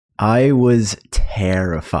I was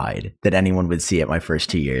terrified that anyone would see it my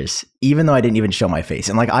first 2 years, even though I didn't even show my face.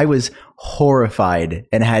 And like, I was horrified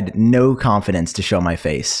and had no confidence to show my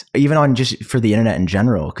face, even on just for the internet in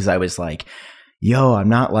general. Cause I was like, yo, I'm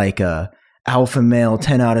not like a alpha male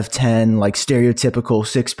 10 out of 10, like stereotypical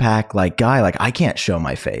six pack, like guy, like I can't show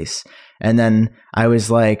my face. And then I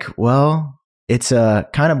was like, well, it's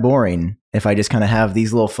kind of boring if I just kind of have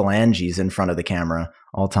these little phalanges in front of the camera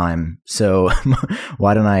all time. So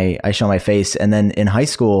why don't I show my face? And then in high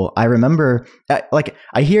school, I remember like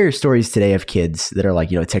I hear stories today of kids that are like,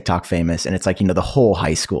 TikTok famous, and it's like, the whole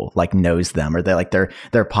high school like knows them, or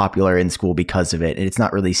they're popular in school because of it. And it's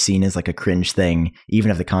not really seen as like a cringe thing,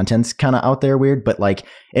 even if the content's kind of out there weird. But like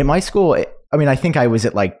in my school, I think I was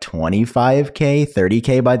at like 25K,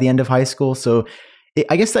 30K by the end of high school. So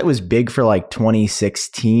I guess that was big for like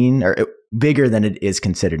 2016, or bigger than it is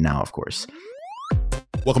considered now, of course.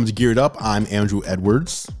 Welcome to Geared Up. I'm Andrew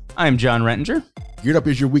Edwards. I'm John Rettinger. Geared Up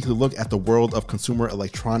is your weekly look at the world of consumer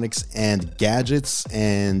electronics and gadgets.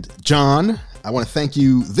 And John, I want to thank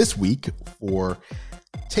you this week for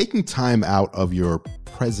taking time out of your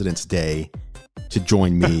President's Day to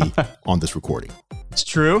join me on this recording. It's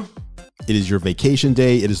true. It is your vacation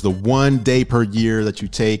day. It is the one day per year that you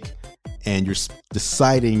take, and you're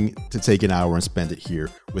deciding to take an hour and spend it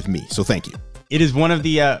here with me. So thank you. It is one of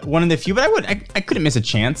the few, but I couldn't miss a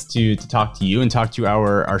chance to talk to you and talk to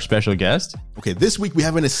our special guest. Okay, this week we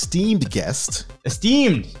have an esteemed guest.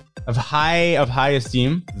 Esteemed of high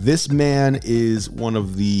esteem. This man is one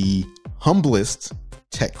of the humblest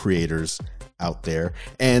tech creators out there.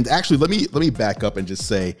 And actually, let me back up and just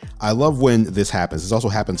say, I love when this happens. This also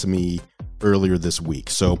happened to me earlier this week.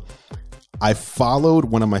 So I followed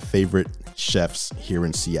one of my favorite chefs here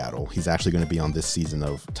in Seattle. He's actually going to be on this season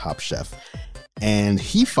of Top Chef. And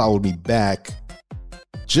he followed me back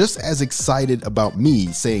just as excited about me,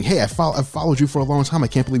 saying, hey, I've followed you for a long time. I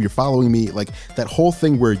can't believe you're following me. Like that whole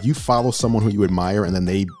thing where you follow someone who you admire and then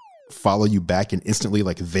they follow you back and instantly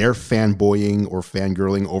like they're fanboying or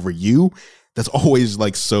fangirling over you. That's always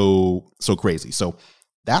like so crazy. So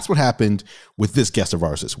that's what happened with this guest of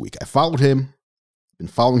ours this week. I followed him, been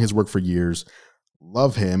following his work for years,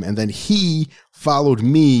 love him. And then he followed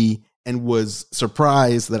me and was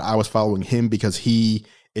surprised that I was following him because he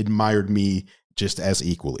admired me just as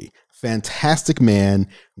equally. Fantastic man,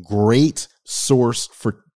 great source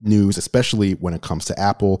for news, especially when it comes to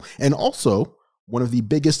Apple, and also one of the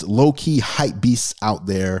biggest low-key hype beasts out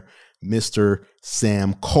there, Mr.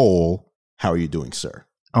 Sam Cole. How are you doing, sir?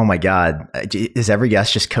 Oh my God. Is every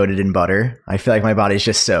guest just coated in butter? I feel like my body's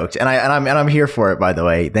just soaked. And I'm here for it, by the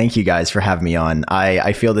way. Thank you guys for having me on.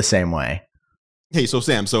 I feel the same way. Hey, so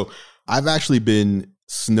Sam, I've actually been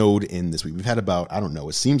snowed in this week. We've had about, I don't know,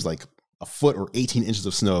 it seems like a foot or 18 inches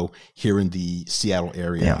of snow here in the Seattle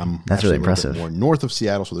area. Yeah, that's really impressive. More north of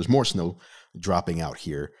Seattle, so there's more snow dropping out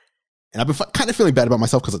here. And I've been kind of feeling bad about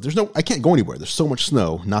myself because I can't go anywhere. There's so much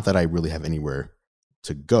snow. Not that I really have anywhere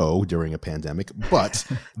to go during a pandemic. But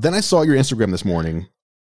then I saw your Instagram this morning,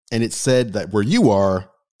 and it said that where you are,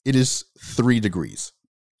 it is 3 degrees.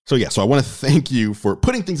 So I want to thank you for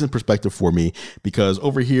putting things in perspective for me, because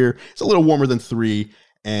over here it's a little warmer than 3,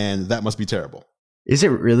 and that must be terrible. Is it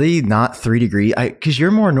really not 3 degrees? Because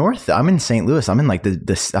you're more north. I'm in St. Louis. I'm in like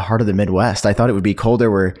the heart of the Midwest. I thought it would be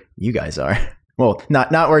colder where you guys are. Well,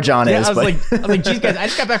 not where John is. I was like, geez, guys, I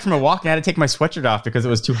just got back from a walk and I had to take my sweatshirt off because it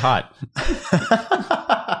was too hot.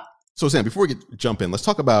 So Sam, before we jump in, let's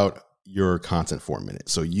talk about your content for a minute.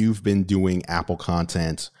 So you've been doing Apple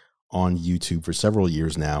content on YouTube for several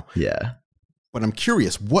years now. Yeah. But I'm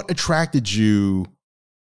curious, what attracted you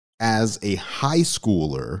as a high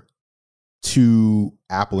schooler to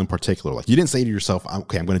Apple in particular? Like, you didn't say to yourself,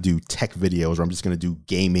 okay, I'm going to do tech videos, or I'm just going to do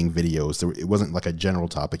gaming videos. It wasn't like a general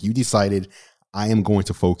topic. You decided, I am going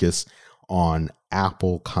to focus on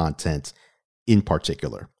Apple content in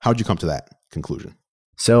particular. How'd you come to that conclusion?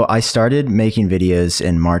 So I started making videos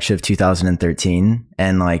in March of 2013.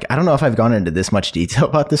 And like, I don't know if I've gone into this much detail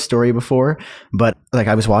about this story before, but like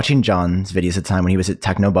I was watching John's videos at the time when he was at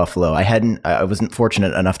Techno Buffalo. I wasn't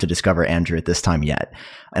fortunate enough to discover Andrew at this time yet.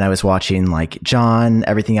 And I was watching like John,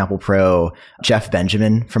 Everything Apple Pro, Jeff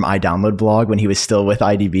Benjamin from iDownload blog when he was still with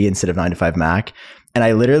IDB instead of 9to5Mac. And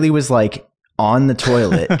I literally was like on the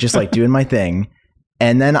toilet, just like doing my thing.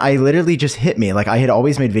 And then I literally just hit me. Like I had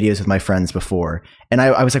always made videos with my friends before. And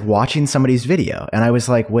I was like watching somebody's video and I was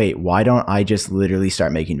like, wait, why don't I just literally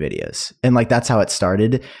start making videos? And like, that's how it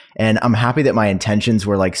started. And I'm happy that my intentions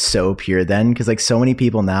were like so pure then. Cause like so many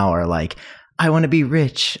people now are like, I want to be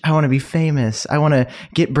rich. I want to be famous. I want to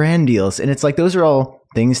get brand deals. And it's like, those are all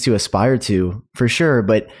things to aspire to for sure.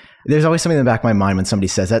 But There's always something in the back of my mind when somebody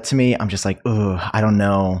says that to me. I'm just like, oh, I don't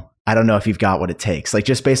know. I don't know if you've got what it takes. Like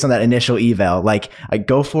just based on that initial eval, like I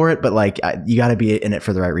go for it, but like you got to be in it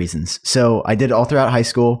for the right reasons. So I did it all throughout high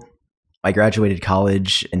school. I graduated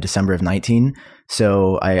college in December of 19.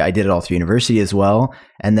 So I did it all through university as well.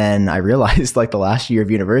 And then I realized like the last year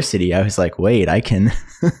of university, I was like, wait, I can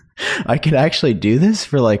actually do this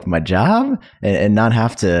for like my job and not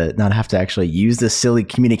have to actually use this silly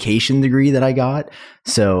communication degree that I got.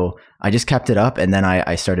 So I just kept it up. And then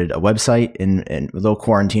I started a website in a little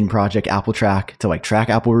quarantine project, Apple Track, to like track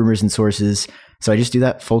Apple rumors and sources. So I just do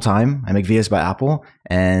that full time. I make videos about Apple.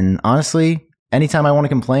 And honestly, anytime I want to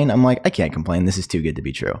complain, I'm like, I can't complain. This is too good to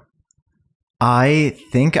be true. I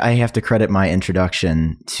think I have to credit my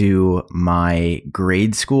introduction to my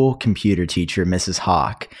grade school computer teacher, Mrs.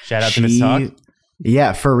 Hawk. Shout out to Mrs. Hawk.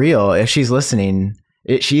 Yeah, for real. If she's listening,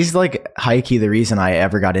 she's like high-key the reason I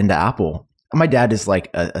ever got into Apple. My dad is like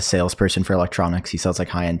a salesperson for electronics. He sells like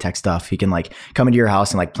high-end tech stuff. He can like come into your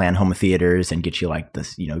house and like plan home theaters and get you like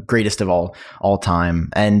this, greatest of all time.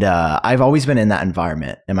 And I've always been in that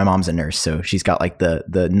environment. And my mom's a nurse, so she's got like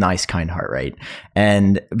the nice, kind heart, right?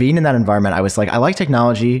 And being in that environment, I was like, I like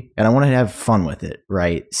technology and I want to have fun with it,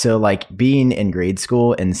 right? So like being in grade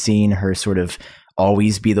school and seeing her sort of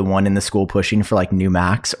always be the one in the school pushing for like new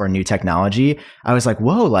Macs or new technology, I was like,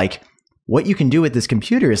 whoa, like what you can do with this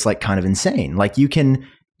computer is like kind of insane. Like you can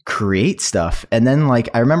create stuff. And then like,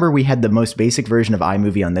 I remember we had the most basic version of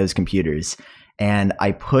iMovie on those computers. And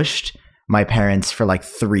I pushed my parents for like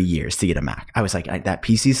 3 years to get a Mac. I was like, that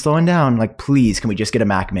PC's slowing down. Like, please, can we just get a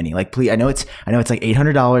Mac Mini? Like, please, I know it's like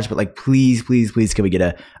 $800, but like, please, can we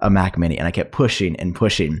get a Mac Mini? And I kept pushing and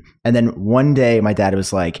pushing. And then one day my dad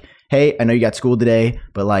was like, hey, I know you got school today,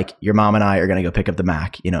 but like your mom and I are going to go pick up the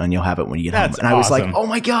Mac, and you'll have it when you get home. And I was like, oh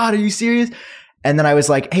my God, are you serious? And then I was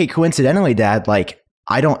like, hey, coincidentally, Dad, like,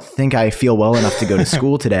 I don't think I feel well enough to go to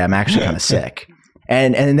school today. I'm actually kind of sick.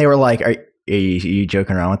 And then they were like, are you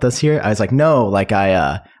joking around with us here? I was like, no, like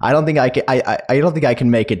I don't think I can, I don't think I can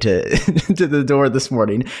make it to to the door this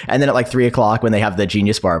morning. And then at like 3:00 when they have the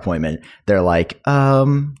Genius Bar appointment, they're like,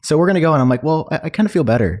 so we're going to go. And I'm like, well, I kind of feel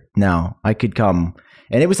better now. I could come.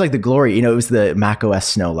 And it was like the glory, it was the Mac OS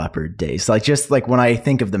Snow Leopard days. Like just like when I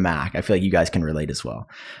think of the Mac, I feel like you guys can relate as well.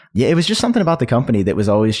 Yeah, it was just something about the company that was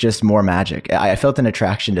always just more magic. I felt an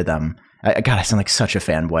attraction to them. God, I sound like such a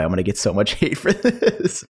fanboy. I'm going to get so much hate for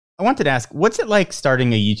this. I wanted to ask, what's it like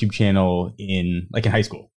starting a YouTube channel in high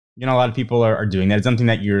school? A lot of people are doing that. It's something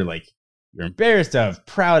that you're embarrassed of,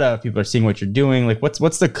 proud of. People are seeing what you're doing. Like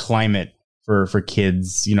what's the climate for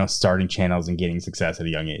kids, starting channels and getting success at a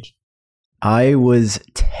young age? I was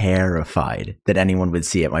terrified that anyone would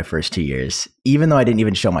see it my first 2 years, even though I didn't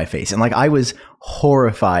even show my face. And like I was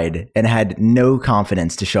horrified and had no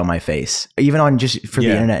confidence to show my face, even on just for the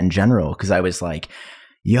internet in general. Because I was like,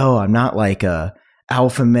 yo, I'm not like a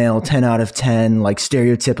alpha male 10 out of 10, like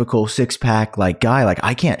stereotypical 6-pack like guy. Like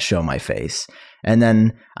I can't show my face. And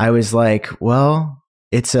then I was like, well,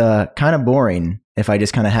 it's kind of boring if I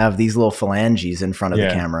just kind of have these little phalanges in front of the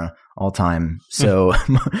camera all time. So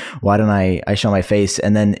why don't I show my face?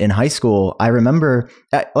 And then in high school, I remember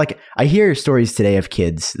like I hear stories today of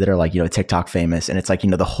kids that are like, TikTok famous. And it's like,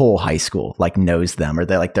 the whole high school like knows them, or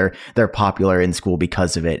they're popular in school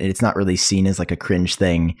because of it. And it's not really seen as like a cringe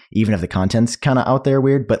thing, even if the content's kind of out there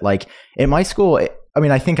weird. But like in my school,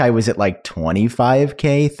 I think I was at like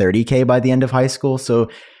 25K, 30K by the end of high school. So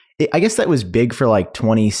I guess that was big for like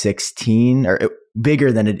 2016, or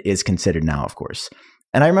bigger than it is considered now, of course.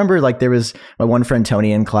 And I remember like there was my one friend,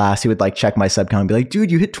 Tony, in class, who would like check my sub count and be like,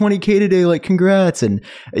 dude, you hit 20K today. Like, congrats. And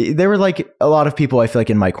there were like a lot of people I feel like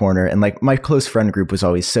in my corner, and like my close friend group was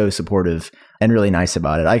always so supportive and really nice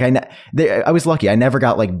about it. Like I was lucky. I never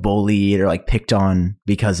got like bullied or like picked on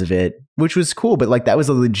because of it, which was cool. But like that was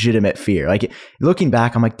a legitimate fear. Like looking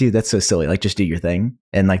back, I'm like, dude, that's so silly. Like just do your thing.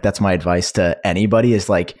 And like that's my advice to anybody is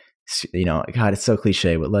like, God, it's so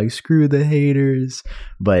cliche, but like screw the haters.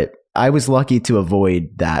 But I was lucky to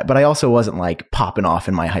avoid that, but I also wasn't like popping off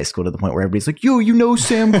in my high school to the point where everybody's like, yo,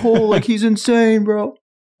 Sam Cole, like he's insane, bro.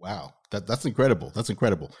 Wow. That's incredible. That's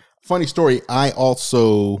incredible. Funny story. I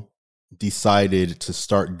also decided to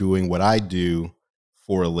start doing what I do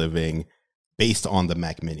for a living based on the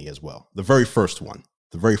Mac Mini as well. The very first one.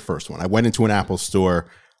 I went into an Apple store.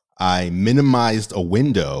 I minimized a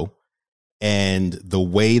window, and the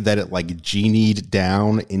way that it like genied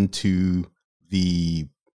down into the,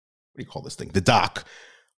 what do you call this thing? The dock,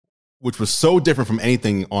 which was so different from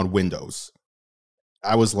anything on Windows.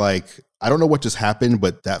 I was like, I don't know what just happened,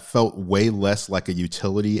 but that felt way less like a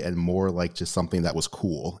utility and more like just something that was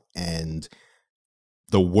cool. And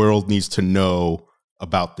the world needs to know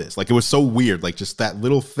about this. Like, it was so weird. Like, just that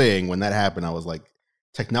little thing, when that happened, I was like,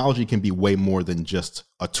 technology can be way more than just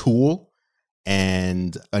a tool.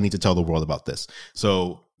 And I need to tell the world about this.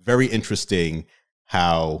 So very interesting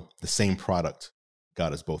how the same product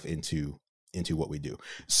got us both into what we do.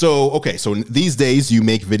 So, okay. So these days you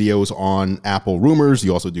make videos on Apple rumors.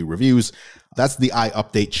 You also do reviews. That's the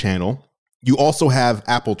iUpdate channel. You also have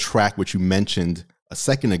Apple Track, which you mentioned a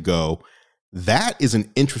second ago. That is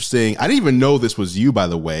an interesting, I didn't even know this was you, by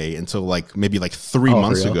the way, until maybe 3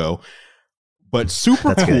 months ago, but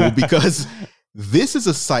super cool because this is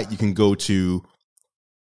a site you can go to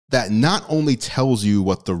that not only tells you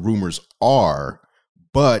what the rumors are,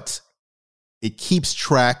 but it keeps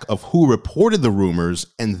track of who reported the rumors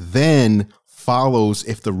and then follows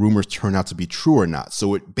if the rumors turn out to be true or not.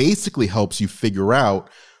 So it basically helps you figure out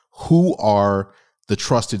who are the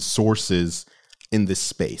trusted sources in this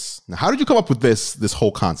space. Now, how did you come up with this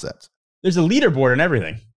whole concept? There's a leaderboard and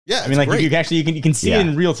everything. Yeah, I mean, you can see it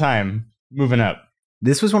in real time moving up.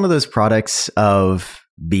 This was one of those products of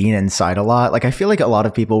being inside a lot. Like, I feel like a lot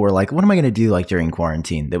of people were like, what am I going to do during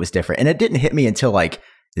quarantine that was different? And it didn't hit me until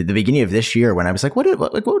the beginning of this year when I was like, what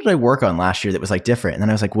did I work on last year that was different? And then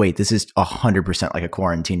I was like, wait, this is 100% like a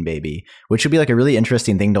quarantine baby, which would be a really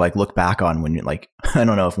interesting thing to look back on when I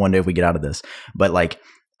don't know if one day if we get out of this, but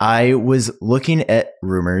I was looking at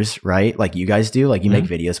rumors, right? Like you guys do, you make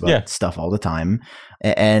videos about stuff all the time.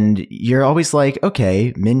 And you're always like,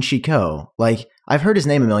 okay, Min Chi Ko. I've heard his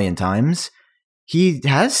name a million times. He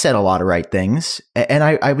has said a lot of right things. And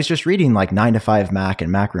I was just reading 9 to 5 Mac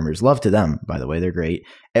and Mac rumors. Love to them, by the way. They're great.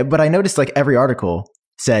 But I noticed every article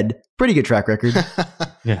said pretty good track record,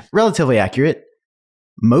 relatively accurate,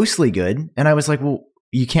 mostly good. And I was like, well,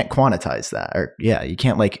 you can't quantize that, or you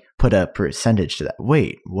can't put a percentage to that.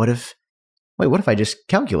 Wait, what if I just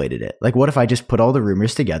calculated it? What if I just put all the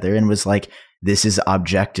rumors together and was like, this is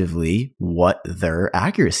objectively what their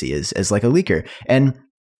accuracy is as a leaker? And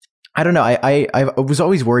I don't know. I was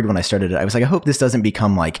always worried when I started it. I was like, I hope this doesn't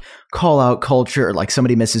become call out culture, or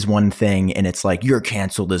somebody misses one thing and it's you're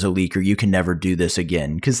canceled as a leaker. You can never do this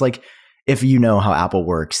again. Cause if you know how Apple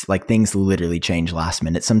works, things literally change last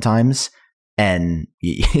minute sometimes. And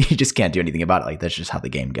you just can't do anything about it. That's just how the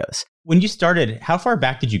game goes. When you started, how far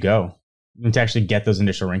back did you go to actually get those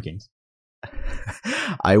initial rankings?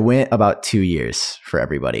 I went about 2 years for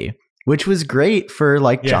everybody, which was great for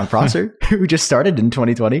John Prosser, who just started in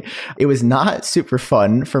 2020. It was not super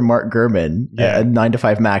fun for Mark Gurman, 9 to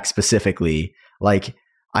 5 Mac specifically.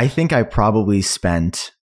 I think I probably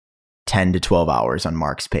spent 10 to 12 hours on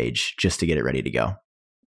Mark's page just to get it ready to go.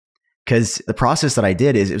 Because the process that I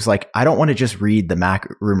did is, it was I don't want to just read the Mac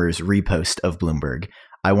rumors repost of Bloomberg.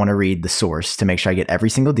 I want to read the source to make sure I get every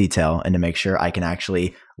single detail and to make sure I can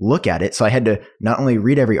actually look at it. So I had to not only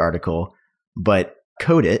read every article, but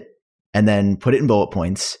code it and then put it in bullet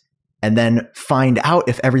points and then find out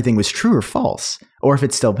if everything was true or false, or if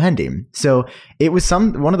it's still pending. So it was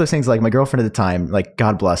one of those things. My girlfriend at the time,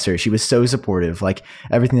 God bless her, she was so supportive.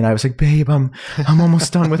 Everything that I was like, babe, I'm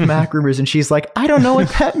almost done with Mac rumors, and she's like, I don't know what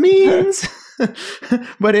that means,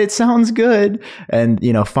 but it sounds good. And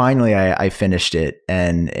finally, I finished it,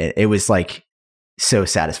 and it was so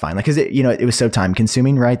satisfying. Because it was so time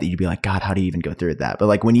consuming, right? That you'd be like, God, how do you even go through that?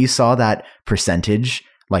 But when you saw that percentage,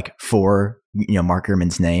 for Mark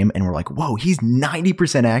Gurman's name, and we're like, whoa, he's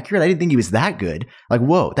 90% accurate. I didn't think he was that good.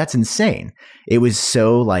 Whoa, that's insane. It was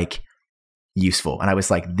so useful. And I was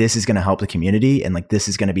like, this is going to help the community. And this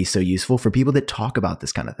is going to be so useful for people that talk about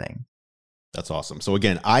this kind of thing. That's awesome. So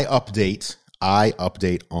again, I update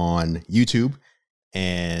on YouTube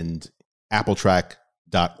and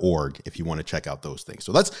appletrack.org if you want to check out those things.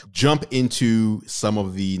 So let's jump into some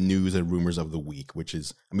of the news and rumors of the week, which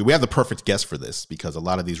is, we have the perfect guest for this because a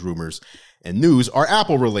lot of these rumors and news are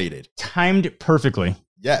Apple related. Timed perfectly.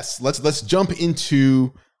 Yes. Let's jump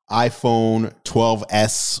into iPhone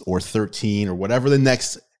 12s or 13 or whatever the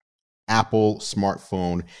next Apple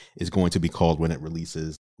smartphone is going to be called when it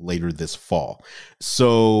releases later this fall.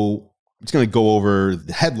 So I'm just going to go over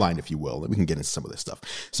the headline, if you will, and we can get into some of this stuff.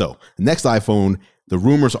 So the next iPhone, the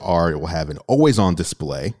rumors are it will have an always-on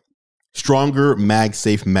display, stronger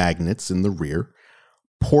MagSafe magnets in the rear,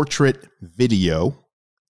 portrait video,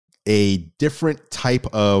 a different type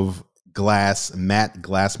of matte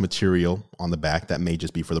glass material on the back. That may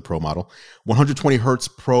just be for the Pro model. 120 hertz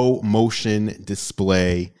Pro Motion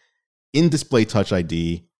display, in-display Touch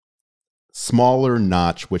ID, smaller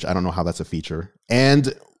notch, which I don't know how that's a feature,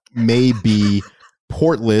 and may be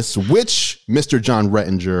portless, which Mr. John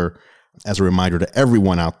Rettinger, as a reminder to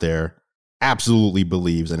everyone out there, absolutely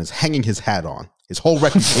believes and is hanging his hat on. His whole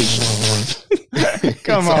reputation.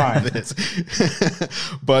 Come on.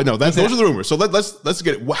 But no, those are the rumors. So let's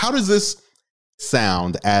get it. How does this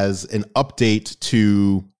sound as an update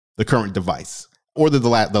to the current device or the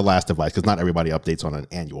last device? Because not everybody updates on an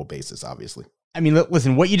annual basis, obviously. I mean,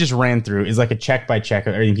 listen, what you just ran through is like a check by check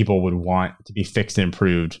of everything people would want to be fixed and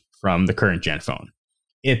improved from the current gen phone.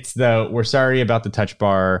 It's we're sorry about the touch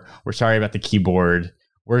bar. We're sorry about the keyboard.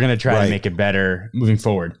 We're going to try to make it better moving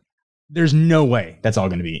forward. There's no way that's all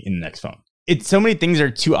going to be in the next phone. It's so many things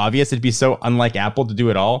are too obvious. It'd be so unlike Apple to do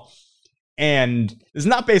it all. And it's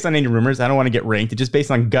not based on any rumors. I don't want to get ranked. It's just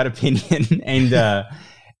based on gut opinion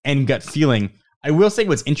and gut feeling. I will say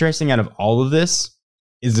what's interesting out of all of this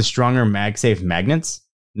is the stronger MagSafe magnets.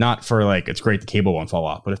 Not for like, it's great the cable won't fall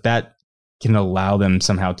off, but if that can allow them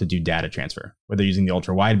somehow to do data transfer, whether using the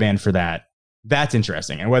ultra wideband for that, that's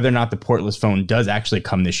interesting. And whether or not the portless phone does actually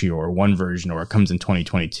come this year or one version or it comes in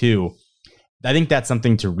 2022, I think that's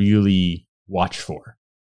something to really watch for.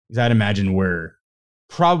 Because I'd imagine where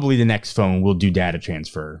probably the next phone will do data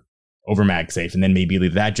transfer over MagSafe, and then maybe either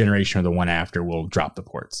that generation or the one after will drop the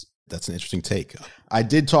ports. That's an interesting take. I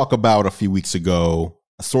did talk about a few weeks ago,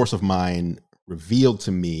 a source of mine revealed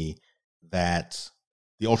to me that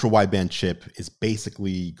the ultra wideband chip is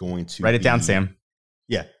basically going to write it down, Sam.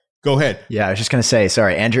 Yeah, go ahead. Yeah, I was just going to say,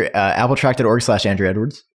 sorry, Andrew, appletrack.org/Andrew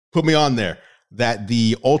Edwards. Put me on there. That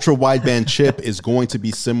the ultra wideband chip is going to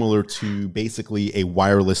be similar to basically a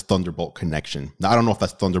wireless Thunderbolt connection. Now, I don't know if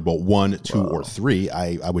that's Thunderbolt 1, 2, or 3.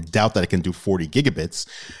 I would doubt that it can do 40 gigabits,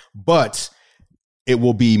 but it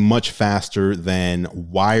will be much faster than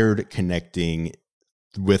wired connecting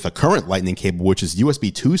with a current Lightning cable, which is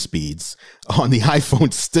USB 2 speeds on the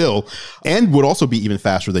iPhone still, and would also be even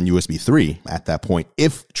faster than USB 3 at that point,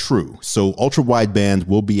 if true. So ultra wideband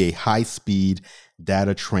will be a high speed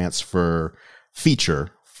data transfer feature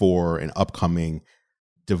for an upcoming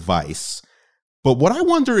device. But what I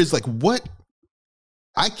wonder is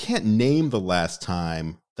I can't name the last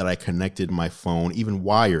time that I connected my phone, even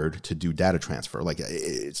wired, to do data transfer. Like,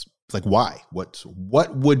 it's like, why?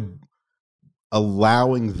 What would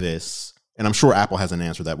allowing this, and I'm sure Apple has an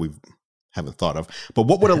answer that we haven't thought of, but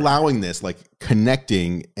what would allowing this, like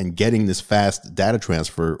connecting and getting this fast data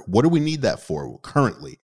transfer, what do we need that for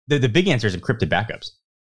currently? The big answer is encrypted backups.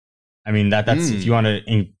 I mean, that's if you want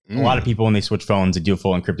to, a lot of people when they switch phones, they do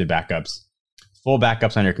full encrypted backups, full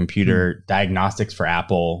backups on your computer, diagnostics for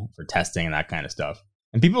Apple, for testing and that kind of stuff.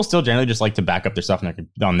 And people still generally just like to back up their stuff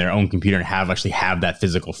on their own computer and have that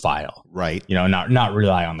physical file. Right. You know, not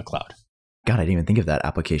rely on the cloud. God, I didn't even think of that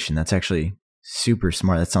application. That's actually super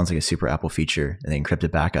smart. That sounds like a super Apple feature, the encrypted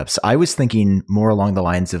backups. I was thinking more along the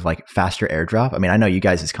lines of like faster AirDrop. I mean, I know you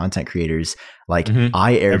guys as content creators, like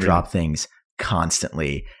I AirDrop things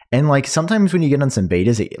constantly. And like sometimes when you get on some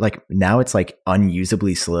betas, now it's like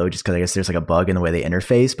unusably slow just because I guess there's like a bug in the way they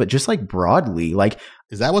interface. But just like broadly, like,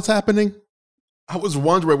 is that what's happening? I was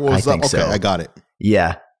wondering what was up. Okay, so. I got it.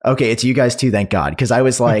 Yeah. Okay, it's you guys too, thank God. Because I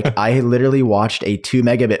was like, I literally watched a 2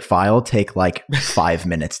 megabit file take like 5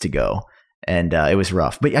 minutes to go. And it was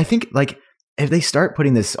rough. But I think like if they start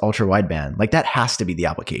putting this ultra wideband, like that has to be the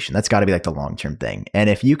application. That's got to be like the long-term thing. And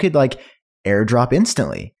if you could like AirDrop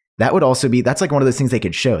instantly, that would also be, that's like one of those things they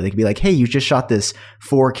could show. They could be like, hey, you just shot this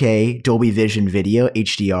 4K Dolby Vision video,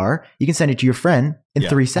 HDR. You can send it to your friend in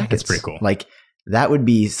 3 seconds. That's pretty cool. Like that would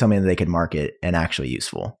be something that they could market and actually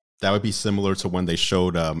useful. That would be similar to when they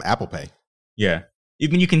showed Apple Pay. Yeah.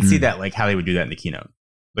 Even you can see that, like how they would do that in the keynote.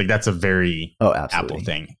 Like that's a very Apple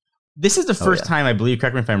thing. This is the first time, I believe,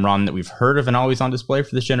 correct me if I'm wrong, that we've heard of an always-on display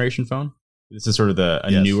for this generation phone. This is sort of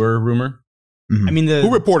a newer rumor. Mm-hmm. I mean,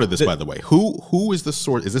 who reported this, by the way? Who is the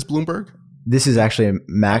source? Is this Bloomberg? This is actually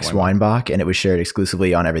Max Weinbach, and it was shared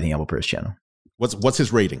exclusively on Everything Apple Pros channel. What's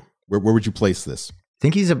his rating? Where would you place this? I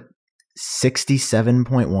think he's a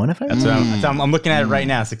 67.1. If I'm looking at it right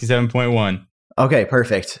now, 67.1. Okay,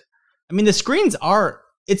 perfect. I mean, the screens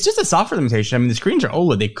it's just a software limitation. I mean, the screens are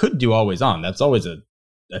OLED. They could do always on. That's always a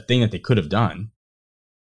thing that they could have done.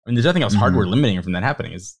 I mean, there's nothing else hardware limiting from that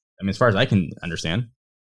happening. As far as I can understand.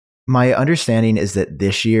 My understanding is that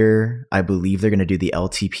this year, I believe they're going to do the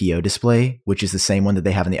LTPO display, which is the same one that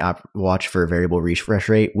they have in the Apple Watch for variable refresh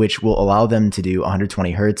rate, which will allow them to do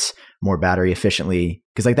 120 hertz more battery efficiently.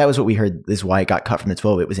 Because like that was what we heard. This is why it got cut from the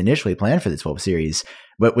 12. It was initially planned for the 12 series,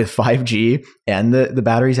 but with 5G and the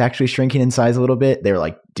batteries actually shrinking in size a little bit, they were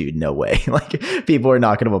like, dude, no way. Like people are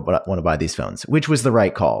not going to want to buy these phones, which was the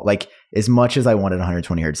right call. Like as much as I wanted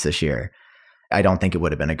 120 hertz this year, I don't think it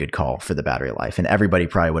would have been a good call for the battery life. And everybody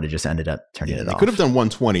probably would have just ended up turning it off. They could have done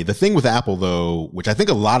 120. The thing with Apple, though, which I think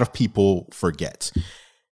a lot of people forget,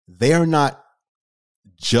 they are not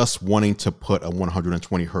just wanting to put a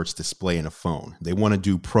 120 hertz display in a phone. They want to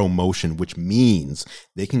do ProMotion, which means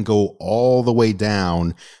they can go all the way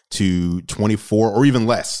down to 24 or even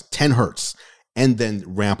less, 10 hertz, and then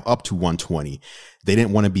ramp up to 120. They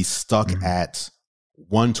didn't want to be stuck at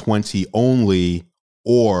 120 only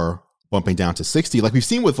or bumping down to 60. Like we've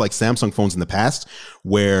seen with like Samsung phones in the past,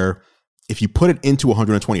 where if you put it into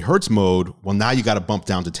 120 hertz mode, well, now you got to bump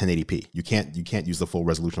down to 1080p. You can't use the full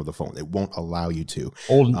resolution of the phone. It won't allow you to.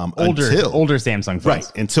 Older Samsung phones.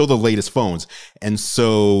 Right, until the latest phones. And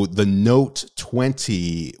so the Note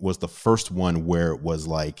 20 was the first one where it was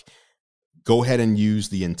like, go ahead and use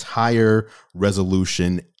the entire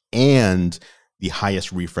resolution and the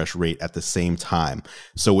highest refresh rate at the same time.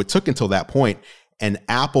 So it took until that point, and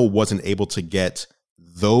Apple wasn't able to get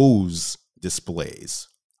those displays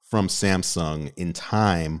from Samsung in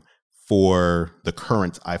time for the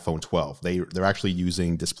current iPhone 12. They're actually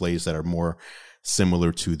using displays that are more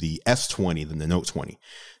similar to the S20 than the Note 20.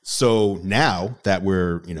 So now that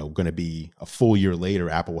we're, going to be a full year later,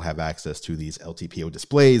 Apple will have access to these LTPO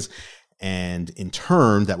displays, and in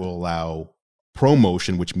turn that will allow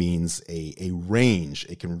ProMotion, which means a range.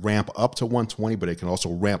 It can ramp up to 120, but it can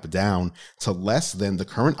also ramp down to less than the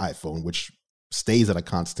current iPhone, which stays at a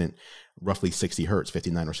constant roughly 60 hertz,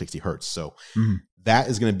 59 or 60 hertz. So that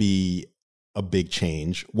is going to be a big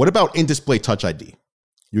change. What about in-display Touch ID?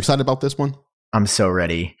 You excited about this one? I'm so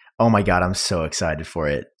ready. Oh my God, I'm so excited for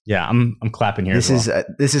it. Yeah, I'm clapping here. This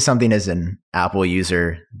is something as an Apple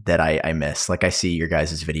user that I miss. Like I see your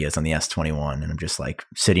guys' videos on the S21 and I'm just like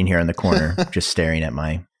sitting here in the corner, just staring at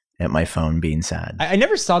my phone being sad. I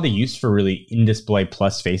never saw the use for really in-display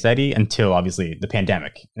plus Face ID until obviously the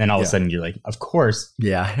pandemic. And then all of a sudden you're like, of course.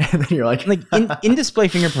 Yeah. And then you're like in-display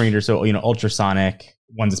fingerprint readers, so ultrasonic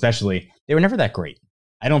ones especially, they were never that great.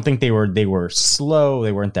 I don't think they were slow.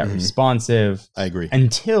 They weren't that responsive. I agree.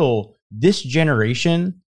 Until this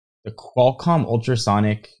generation, the Qualcomm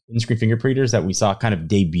ultrasonic in-screen fingerprint readers that we saw kind of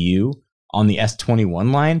debut on the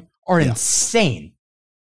S21 line are insane.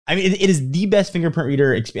 I mean, it is the best fingerprint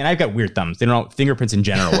reader experience. I've got weird thumbs. They don't fingerprints in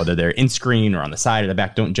general, whether they're in screen or on the side or the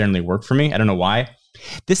back, don't generally work for me. I don't know why.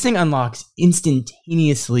 This thing unlocks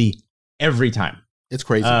instantaneously every time. It's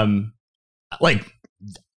crazy. Like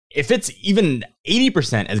if it's even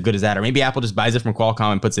 80% as good as that, or maybe Apple just buys it from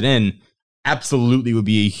Qualcomm and puts it in, absolutely would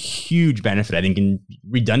be a huge benefit. I think, and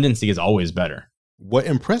redundancy is always better. What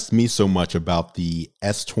impressed me so much about the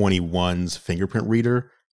S21's fingerprint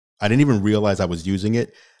reader, I didn't even realize I was using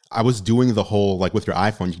it. I was doing the whole, like with your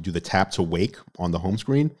iPhone, you can do the tap to wake on the home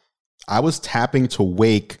screen. I was tapping to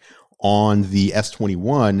wake on the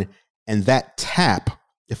S21, and that tap,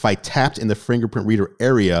 if I tapped in the fingerprint reader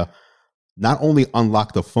area, not only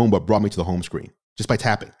unlocked the phone, but brought me to the home screen just by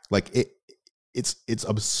tapping. Like it's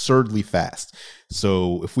absurdly fast.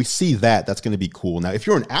 So if we see that, that's going to be cool. Now, if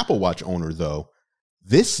you're an Apple Watch owner, though,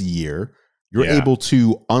 this year, you're able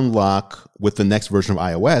to unlock with the next version of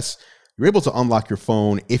iOS. You're able to unlock your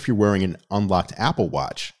phone if you're wearing an unlocked Apple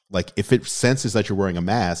Watch. Like if it senses that you're wearing a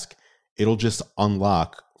mask, it'll just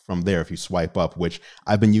unlock from there if you swipe up, which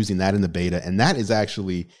I've been using that in the beta. And that is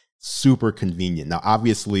actually super convenient. Now,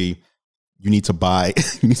 obviously, you need to buy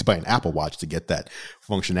an Apple Watch to get that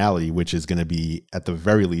functionality, which is going to be at the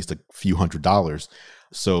very least a few $100s.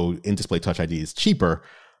 So in-display Touch ID is cheaper.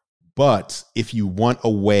 But if you want a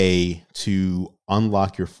way to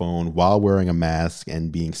unlock your phone while wearing a mask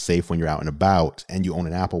and being safe when you're out and about, and you own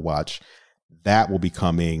an Apple Watch, that will be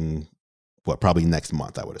coming, probably next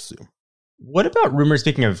month, I would assume. What about rumors,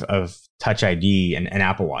 speaking of Touch ID and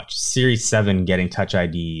Apple Watch, Series 7 getting Touch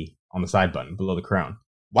ID on the side button below the crown?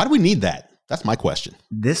 Why do we need that? That's my question.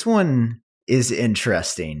 This one is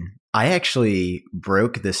interesting. I actually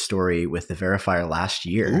broke this story with the verifier last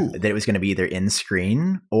year that it was going to be either in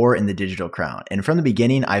screen or in the digital crown. And from the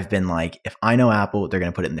beginning, I've been like, if I know Apple, they're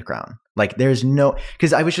going to put it in the crown. Like there's no,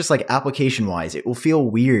 because I was just like application wise, it will feel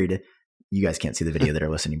weird. You guys can't see the video that are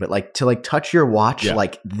listening, but like to like touch your watch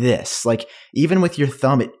like this, like even with your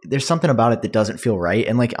thumb, there's something about it that doesn't feel right.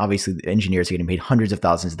 And like obviously the engineers are getting paid hundreds of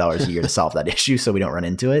thousands of dollars a year to solve that issue, so we don't run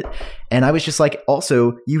into it. And I was just like,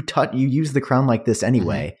 also you use the crown like this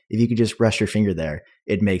anyway. If you could just rest your finger there,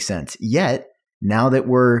 it makes sense. Yet now that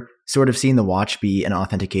we're sort of seeing the watch be an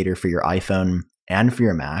authenticator for your iPhone and for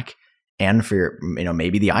your Mac and for your,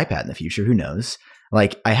 maybe the iPad in the future, who knows?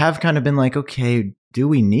 Like I have kind of been like, okay, do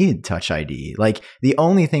we need Touch ID? Like the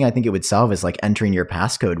only thing I think it would solve is like entering your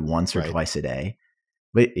passcode once or twice a day.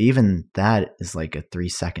 But even that is like a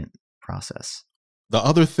 3-second process. The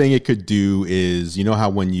other thing it could do is, you know how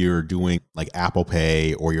when you're doing like Apple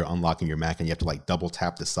Pay or you're unlocking your Mac and you have to like double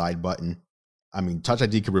tap the side button? I mean, Touch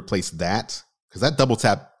ID could replace that. Because that double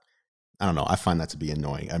tap, I don't know, I find that to be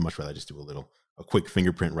annoying. I'd much rather just do a quick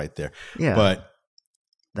fingerprint right there. Yeah. But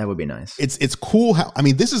that would be nice. It's cool how, I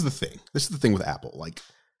mean, this is the thing. This is the thing with Apple. Like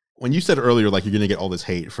when you said earlier, like you're going to get all this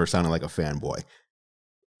hate for sounding like a fanboy.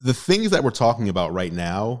 The things that we're talking about right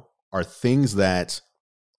now are things that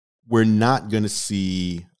we're not going to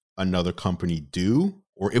see another company do.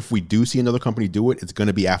 Or if we do see another company do it, it's going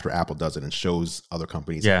to be after Apple does it and shows other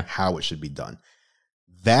companies how it should be done.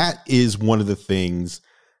 That is one of the things,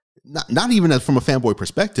 not even from a fanboy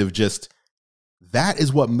perspective, just that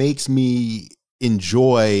is what makes me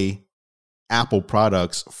enjoy Apple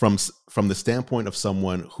products from the standpoint of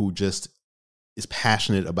someone who just is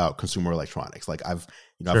passionate about consumer electronics. Like I've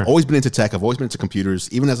always been into tech. I've always been into computers,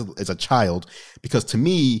 even as a child, because to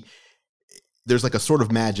me, there's like a sort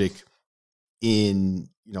of magic in,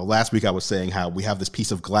 last week I was saying how we have this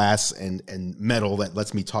piece of glass and metal that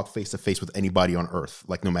lets me talk face to face with anybody on earth,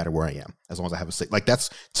 like no matter where I am, as long as I have a sick. Like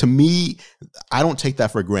that's, to me, I don't take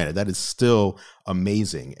that for granted. That is still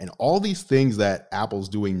amazing. And all these things that Apple's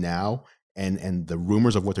doing now and the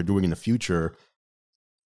rumors of what they're doing in the future,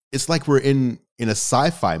 it's like we're in a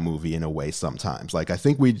sci-fi movie in a way sometimes. Like I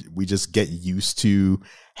think we just get used to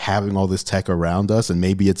having all this tech around us, and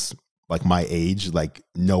maybe it's like my age, like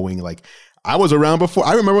knowing like I was around before.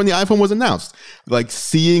 I remember when the iPhone was announced, like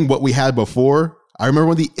seeing what we had before. I remember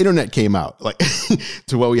when the internet came out, like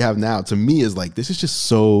to what we have now. To me is like, this is just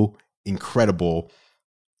so incredible.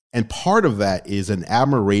 And part of that is an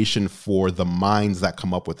admiration for the minds that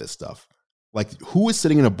come up with this stuff. Like who is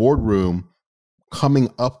sitting in a boardroom coming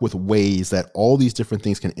up with ways that all these different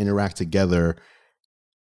things can interact together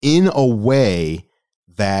in a way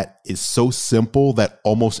that is so simple that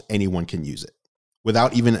almost anyone can use it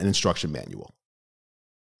without even an instruction manual.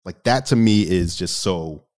 Like that to me is just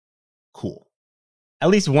so cool. At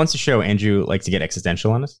least once a show, Andrew likes to get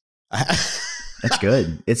existential on us. That's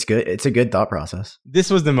good. It's good. It's a good thought process. This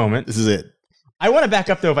was the moment. This is it. I want to back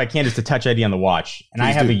up though, if I can, just to Touch ID on the watch. And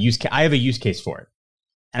I have a use case for it.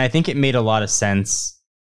 And I think it made a lot of sense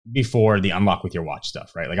before the unlock with your watch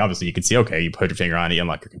stuff, right? Like obviously you could see, okay, you put your finger on it, you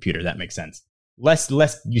unlock your computer. That makes sense. Less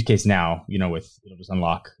use case now, with it'll just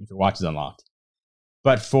unlock if your watch is unlocked.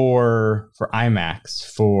 But for iMacs,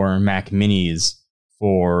 for Mac Minis,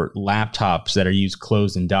 for laptops that are used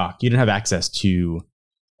closed and docked, you didn't have access to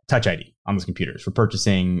Touch ID on those computers for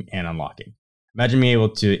purchasing and unlocking. Imagine being able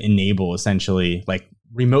to enable essentially like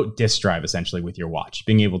remote disk drive essentially with your watch,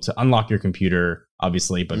 being able to unlock your computer,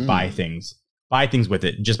 obviously, but buy things with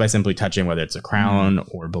it just by simply touching, whether it's a crown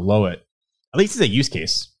or below it. At least it's a use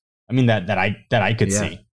case. I mean, that I could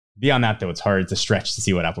see. Beyond that, though, it's hard to stretch to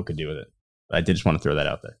see what Apple could do with it. But I did just want to throw that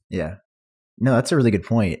out there. Yeah. No, that's a really good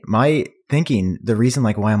point. My thinking, the reason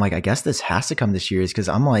like why I'm like, I guess this has to come this year is because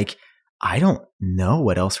I'm like, I don't know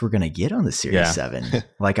what else we're going to get on the Series 7.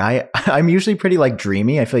 Like I'm usually pretty like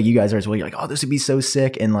dreamy. I feel like you guys are as well. You're like, oh, this would be so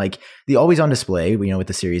sick. And like the always on display, with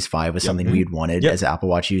the Series 5 was something we'd wanted as Apple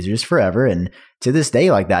Watch users forever. And to this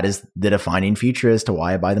day, like that is the defining feature as to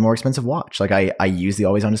why I buy the more expensive watch. Like I use the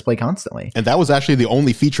always on display constantly. And that was actually the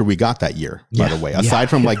only feature we got that year, by the way,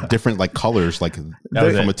 aside from like different like colors, like from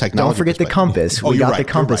a technology Don't forget the compass. We got the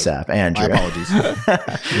compass app, Andrew. My apologies.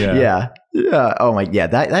 Yeah. Oh my, yeah.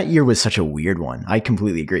 That year was such a weird one. I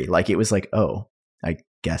completely agree. Like it was like, oh, I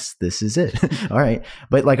guess this is it. All right.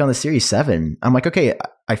 But like on the Series 7, I'm like, okay,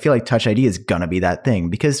 I feel like Touch ID is going to be that thing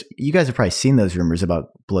because you guys have probably seen those rumors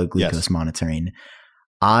about blood glucose monitoring.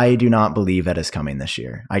 I do not believe that is coming this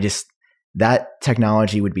year. That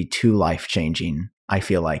technology would be too life-changing. I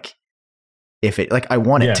feel like if it, like I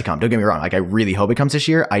want it to come, don't get me wrong. Like I really hope it comes this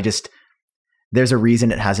year. There's a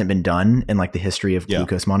reason it hasn't been done in like the history of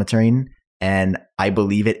glucose monitoring. And I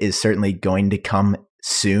believe it is certainly going to come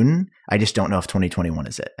soon. I just don't know if 2021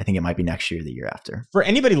 is it. I think it might be next year or the year after. For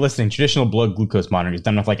anybody listening, traditional blood glucose monitoring is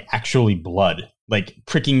done with like actually blood, like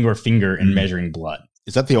pricking your finger and measuring blood.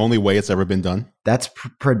 Is that the only way it's ever been done? That's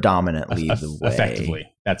predominantly the way.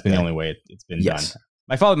 Effectively. That's been the only way it's been done.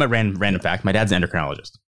 My father, my random fact, my dad's an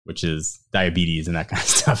endocrinologist, which is diabetes and that kind of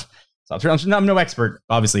stuff. So I'm no expert,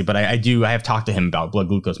 obviously, but I have talked to him about blood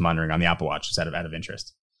glucose monitoring on the Apple Watch just out of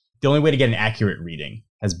interest. The only way to get an accurate reading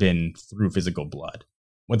has been through physical blood.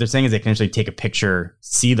 What they're saying is they can actually take a picture,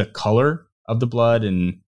 see the color of the blood,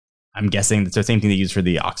 and I'm guessing it's the same thing they use for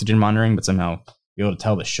the oxygen monitoring, but somehow be able to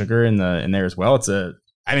tell the sugar in there as well. It's a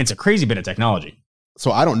crazy bit of technology.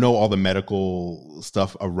 So I don't know all the medical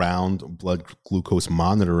stuff around blood glucose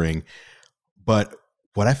monitoring, but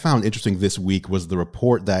what I found interesting this week was the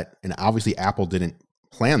report that, and obviously Apple didn't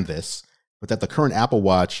plan this, but that the current Apple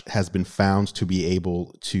Watch has been found to be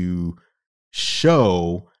able to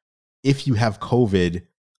show if you have COVID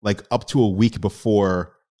like up to a week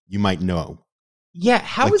before you might know. Yeah,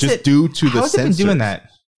 how like is just it due to the how has it been sensors. doing that?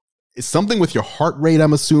 It's something with your heart rate,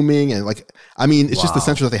 I'm assuming, and like I mean, it's just the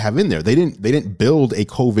Wow. sensors that they have in there. They didn't build a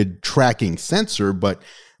COVID tracking sensor, but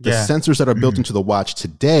the Yeah. sensors that are built into the watch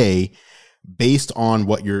today, based on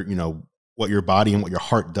what your what your body and what your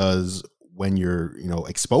heart does when you're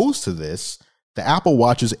exposed to this, the Apple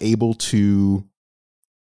Watch is able to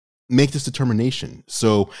make this determination.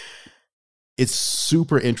 So it's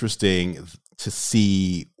super interesting to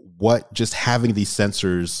see what just having these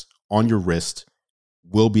sensors on your wrist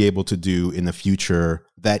will be able to do in the future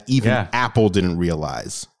that even Yeah. Apple didn't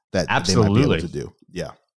realize that they might be Absolutely. able to do.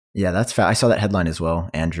 Yeah. Yeah, that's I saw that headline as well,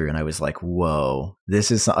 Andrew, and I was like, "Whoa,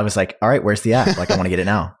 this is." I was like, "All right, where's the app? Like, I want to get it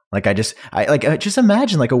now." Like, I just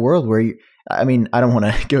imagine like a world where you. I mean, I don't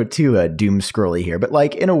want to go too doom scrolly here, but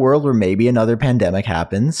like in a world where maybe another pandemic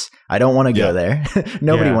happens, I don't want to go there.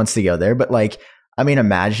 Nobody Yeah. wants to go there, but like, I mean,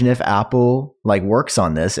 imagine if Apple like works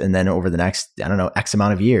on this, and then over the next X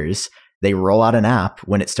amount of years, they roll out an app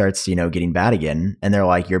when it starts, getting bad again. And they're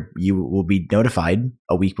like, you will be notified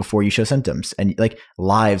a week before you show symptoms, and like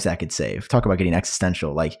lives that could save. Talk about getting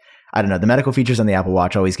existential. Like, I don't know, the medical features on the Apple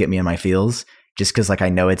Watch always get me in my feels just because like I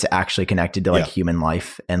know it's actually connected to like human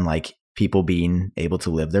life and like people being able to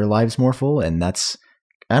live their lives more full. And that's,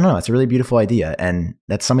 I don't know, it's a really beautiful idea. And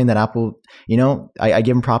that's something that Apple, I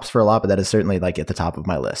give them props for a lot, but that is certainly like at the top of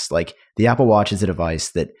my list. Like the Apple Watch is a device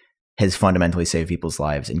that has fundamentally saved people's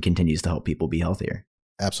lives and continues to help people be healthier.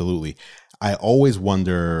 Absolutely. I always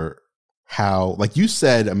wonder how, like you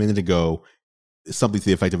said a minute ago, something to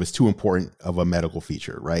the effect of it's too important of a medical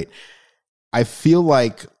feature, right? I feel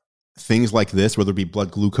like things like this, whether it be blood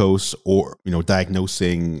glucose or,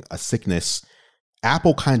 diagnosing a sickness,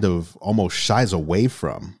 Apple kind of almost shies away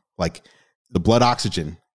from. Like the blood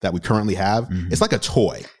oxygen that we currently have, it's like a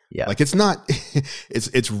toy. Yeah. Like it's not,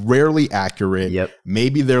 it's rarely accurate. Yep.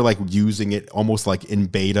 Maybe they're like using it almost like in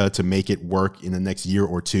beta to make it work in the next year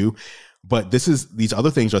or two. But these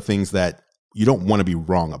other things are things that you don't want to be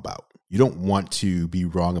wrong about. You don't want to be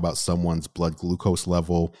wrong about someone's blood glucose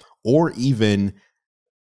level or even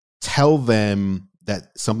tell them that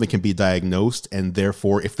something can be diagnosed. And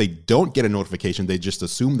therefore, if they don't get a notification, they just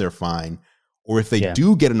assume they're fine. Or if they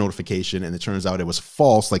do get a notification and it turns out it was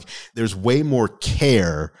false, like there's way more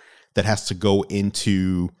care that has to go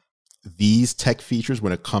into these tech features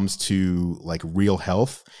when it comes to like real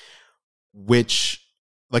health, which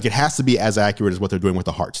like it has to be as accurate as what they're doing with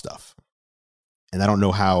the heart stuff. And I don't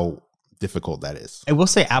know how difficult that is. I will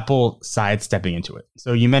say Apple sidestepping into it.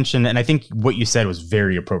 So you mentioned, and I think what you said was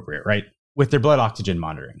very appropriate, right? With their blood oxygen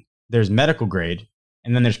monitoring, there's medical grade,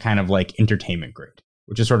 and then there's kind of like entertainment grade,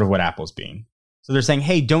 which is sort of what Apple's being. So they're saying,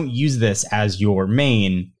 hey, don't use this as your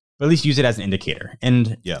main, but at least use it as an indicator.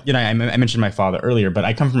 And, I mentioned my father earlier, but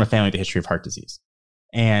I come from a family with a history of heart disease.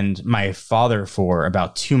 And my father, for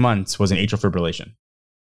about 2 months, was in atrial fibrillation.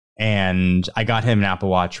 And I got him an Apple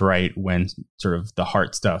Watch right when sort of the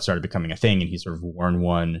heart stuff started becoming a thing. And he's sort of worn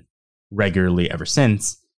one regularly ever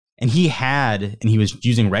since. And he was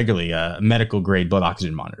using regularly a medical grade blood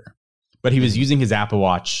oxygen monitor. But he was using his Apple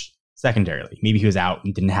Watch secondarily. Maybe he was out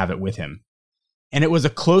and didn't have it with him. And it was a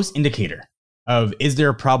close indicator of, is there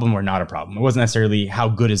a problem or not a problem? It wasn't necessarily how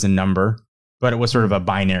good is a number, but it was sort of a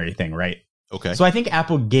binary thing, right? Okay. So I think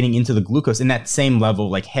Apple getting into the glucose in that same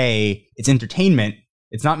level, like, hey, it's entertainment,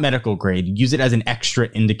 it's not medical grade, use it as an extra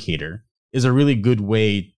indicator, is a really good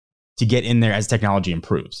way to get in there as technology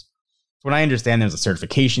improves. So when I understand there's a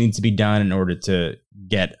certification needs to be done in order to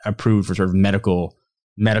get approved for sort of medical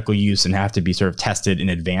use and have to be sort of tested in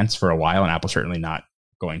advance for a while, and Apple's certainly not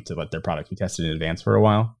going to let their product be tested in advance for a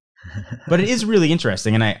while. But it is really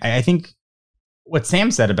interesting. And I think what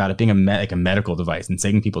Sam said about it being a medical device and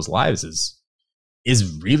saving people's lives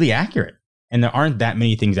is really accurate. And there aren't that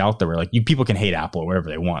many things out there where like people can hate Apple or wherever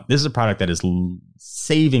they want. This is a product that is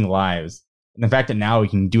saving lives. And the fact that now we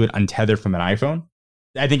can do it untethered from an iPhone,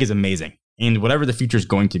 I think is amazing. And whatever the future is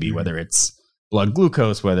going to be, whether it's blood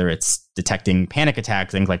glucose, whether it's detecting panic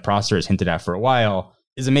attacks, things like Prosser has hinted at for a while,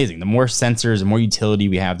 is amazing. The more sensors, the more utility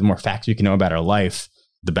we have, the more facts we can know about our life,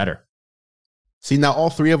 the better. See, now all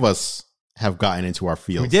three of us have gotten into our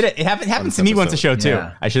fields. We did it. It happened to me once a show too.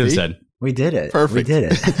 Yeah. I should have said. We did it. Perfect. We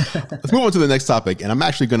did it. Let's move on to the next topic. And I'm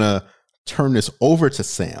actually going to turn this over to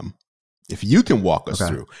Sam. If you can walk us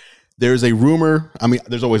through. There's a rumor. I mean,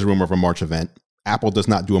 there's always a rumor of a March event. Apple does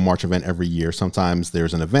not do a March event every year. Sometimes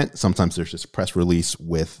there's an event. Sometimes there's just a press release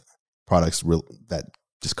with products that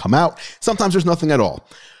just come out. Sometimes there's nothing at all.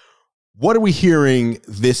 What are we hearing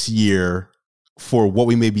this year for what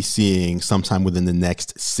we may be seeing sometime within the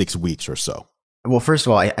next 6 weeks or so? Well, first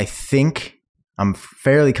of all, I think I'm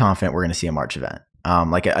fairly confident we're going to see a March event.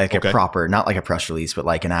 Like a Okay. proper, not like a press release, but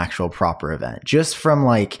like an actual proper event. Just from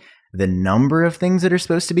like the number of things that are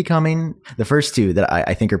supposed to be coming. The first two that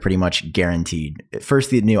I think are pretty much guaranteed.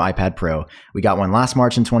 First, the new iPad Pro. We got one last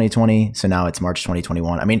March in 2020. So now it's March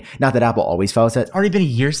 2021. I mean, not that Apple always follows it. Already been a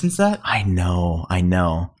year since that. I know.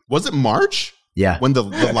 Was it March Yeah. when the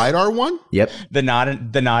LiDAR one? Yep. The not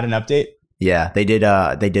an update. Yeah, they did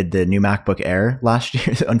the new MacBook Air last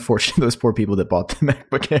year. Unfortunately, those poor people that bought the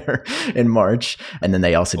MacBook Air in March, and then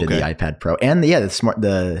they also did the iPad Pro and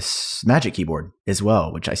the Magic Keyboard as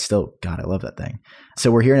well, which I love that thing. So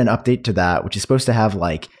we're hearing an update to that, which is supposed to have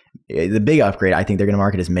like the big upgrade. I think they're going to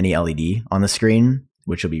market as mini LED on the screen,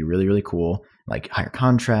 which will be really, really cool. Like higher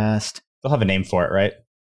contrast. They'll have a name for it, right?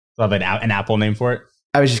 They'll have an Apple name for it.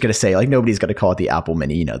 I was just going to say, like, nobody's going to call it the Apple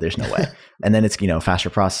Mini. There's no way. And then it's, faster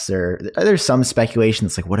processor. There's some speculation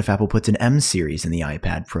that's like, what if Apple puts an M series in the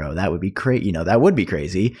iPad Pro? That would be crazy. That would be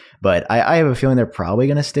crazy. But I have a feeling they're probably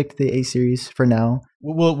going to stick to the A series for now.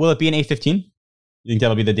 Will it be an A15? You think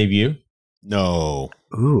that'll be the debut? No.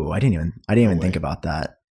 Ooh, I didn't even way. think about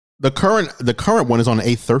that. The current one is on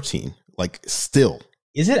A13. Like still.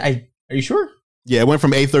 Is it? Are you sure? Yeah, it went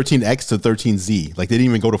from A13X to 13Z. Like they didn't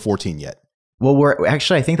even go to 14 yet. Well, I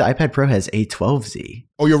think the iPad Pro has A12Z.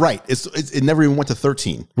 Oh, you're right. It never even went to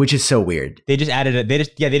 13. Which is so weird. They just added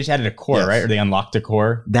a core, Yes. right? Or they unlocked a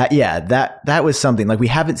core. That was something like we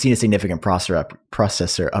haven't seen a significant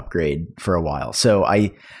processor upgrade for a while. So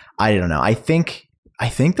I don't know. I think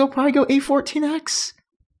they'll probably go A14X.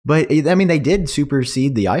 But I mean, they did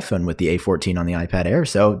supersede the iPhone with the A14 on the iPad Air.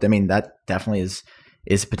 So I mean, that definitely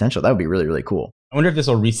is potential. That would be really, really cool. I wonder if this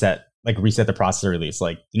will reset the processor release.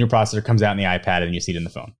 Like the new processor comes out in the iPad and you see it in the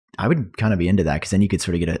phone. I would kind of be into that because then you could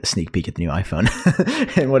sort of get a sneak peek at the new iPhone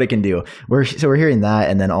and what it can do. We're hearing that.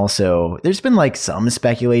 And then also there's been like some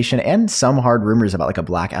speculation and some hard rumors about like a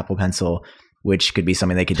black Apple Pencil, which could be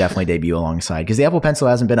something they could definitely debut alongside because the Apple Pencil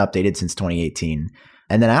hasn't been updated since 2018.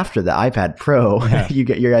 And then after the iPad Pro, you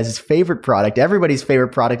get your guys' favorite product, everybody's favorite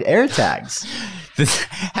product, AirTags.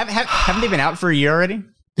 Haven't they been out for a year already?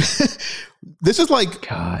 This is like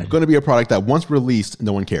going to be a product that once released,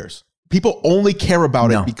 no one cares. People only care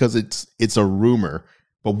about it because it's a rumor.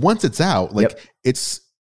 But once it's out, like it's,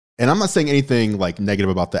 and I'm not saying anything like negative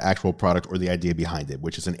about the actual product or the idea behind it,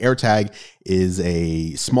 which is an AirTag is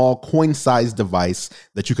a small coin-sized device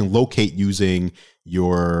that you can locate using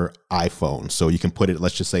your iPhone. So you can put it,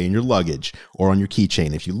 let's just say, in your luggage or on your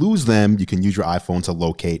keychain. If you lose them, you can use your iPhone to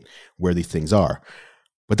locate where these things are.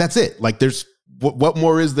 But that's it. Like there's, what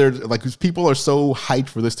more is there? Like people are so hyped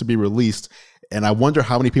for this to be released. And I wonder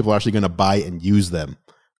how many people are actually going to buy and use them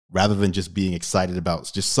rather than just being excited about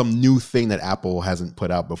just some new thing that Apple hasn't put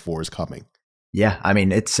out before is coming. Yeah. I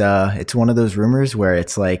mean, it's one of those rumors where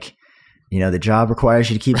it's like, the job requires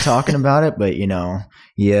you to keep talking about it, but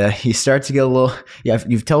you start to get a little,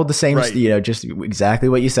 you've told the same, right. Just exactly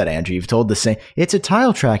what you said, Andrew. You've told the same, it's a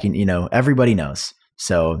tile tracking, everybody knows.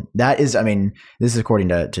 So that is, I mean, this is according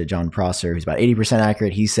to John Prosser, who's about 80%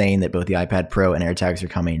 accurate. He's saying that both the iPad Pro and AirTags are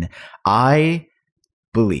coming. I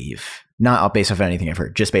believe, not based off anything I've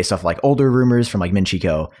heard, just based off like older rumors from like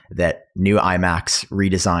Minchico, that new iMacs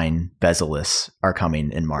redesign bezel-less are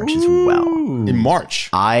coming in March as well. In March.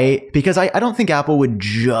 Because I don't think Apple would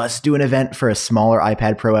just do an event for a smaller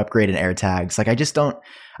iPad Pro upgrade and AirTags. Like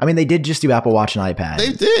they did just do Apple Watch and iPad.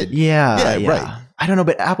 They did. Yeah. Right. I don't know,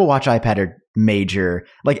 but Apple Watch, iPad are major.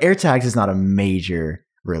 Like AirTags is not a major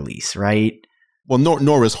release, right? Well,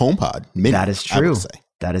 nor is HomePod Mini. That is true. I would say.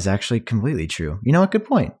 That is actually completely true. You know what? Good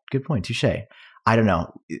point. Touche. I don't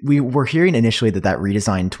know. We were hearing initially that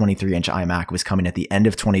redesigned 23-inch iMac was coming at the end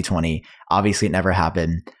of 2020. Obviously, it never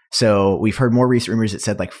happened. So we've heard more recent rumors that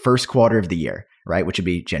said like first quarter of the year, right? Which would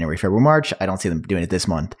be January, February, March. I don't see them doing it this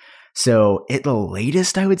month. So at the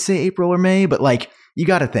latest, I would say April or May. But like, you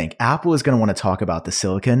got to think Apple is going to want to talk about the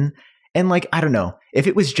silicon. And like, I don't know, if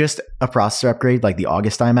it was just a processor upgrade like the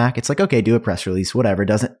August iMac, it's like, okay, do a press release, whatever. It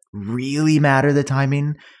doesn't really matter the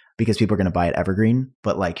timing because people are going to buy it evergreen.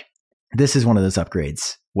 But like, this is one of those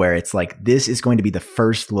upgrades where it's like, this is going to be the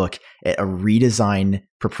first look at a redesigned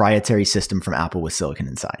proprietary system from Apple with silicon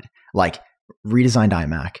inside. Like redesigned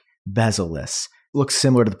iMac, bezel-less, looks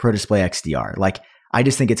similar to the Pro Display XDR. Like, I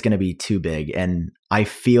just think it's going to be too big and I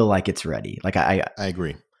feel like it's ready. Like I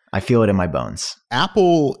agree. I feel it in my bones.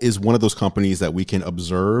 Apple is one of those companies that we can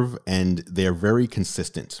observe and they're very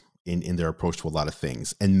consistent in their approach to a lot of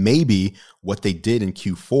things. And maybe what they did in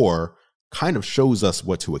Q4 kind of shows us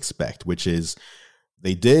what to expect, which is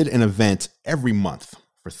they did an event every month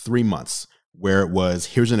for 3 months where it was,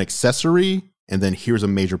 here's an accessory and then here's a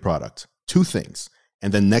major product. 2 things.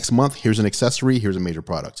 And then next month, here's an accessory, here's a major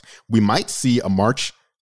product. We might see a March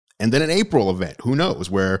and then an April event. Who knows?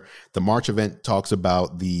 Where the March event talks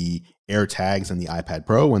about the AirTags and the iPad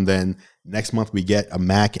Pro. And then next month we get a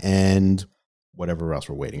Mac and whatever else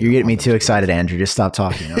we're waiting. You're getting me too excited, Andrew. Just stop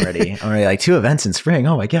talking already. I'm already like 2 events in spring.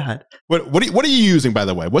 Oh my God. What are you using, by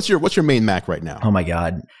the way? What's your main Mac right now? Oh my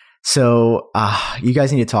God. So you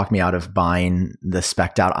guys need to talk me out of buying the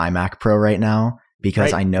spec'd out iMac Pro right now,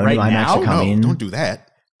 because I know new iMacs are coming. No, don't do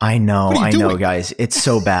that. I know, guys. It's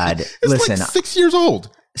so bad. It's Listen, like 6 years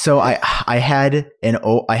old. So I had a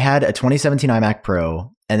 2017 iMac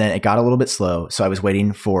Pro, and then it got a little bit slow. So I was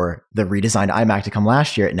waiting for the redesigned iMac to come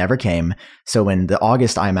last year. It never came. So when the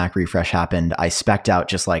August iMac refresh happened, I spec'd out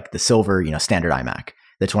just like the silver, standard iMac,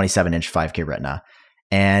 the 27-inch 5K Retina.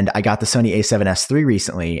 And I got the Sony a7S III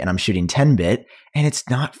recently, and I'm shooting 10-bit, and it's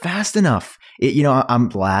not fast enough. I'm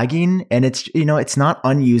lagging, and it's not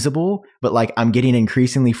unusable, but like I'm getting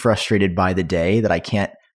increasingly frustrated by the day that I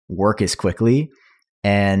can't work as quickly.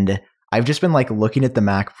 And I've just been like looking at the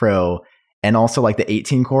Mac Pro and also like the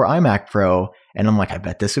 18-core iMac Pro, and I'm like, I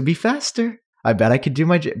bet this would be faster. I bet I could do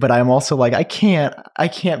but I'm also like, I can't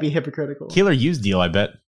be hypocritical. Killer used deal, I bet.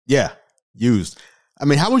 Yeah, used. I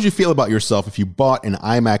mean, how would you feel about yourself if you bought an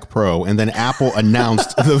iMac Pro and then Apple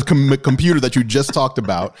announced the computer that you just talked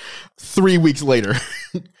about 3 weeks later?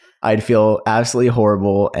 I'd feel absolutely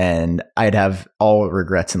horrible, and I'd have all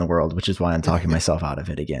regrets in the world, which is why I'm talking myself out of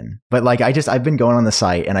it again. But like, I've been going on the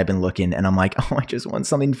site and I've been looking, and I'm like, oh, I just want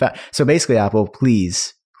something fast. So basically, Apple,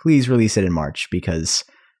 please release it in March, because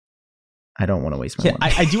I don't want to waste my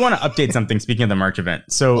money. I do want to update something. Speaking of the March event,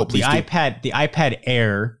 so the iPad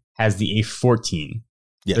Air has the A14.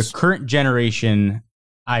 Yes. The current generation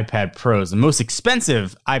iPad Pros, the most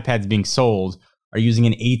expensive iPads being sold, are using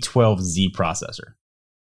an A12Z processor.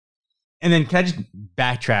 And then can I just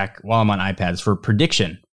backtrack while I'm on iPads for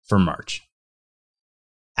prediction for March?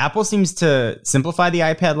 Apple seems to simplify the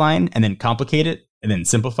iPad line and then complicate it, and then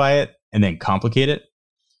simplify it, and then complicate it.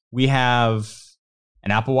 We have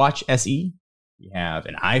an Apple Watch SE. We have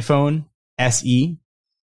an iPhone SE.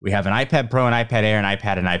 We have an iPad Pro, an iPad Air, an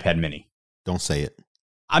iPad, and iPad Mini. Don't say it.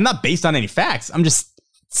 I'm not based on any facts. I'm just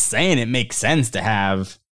saying it makes sense to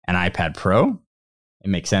have an iPad Pro. It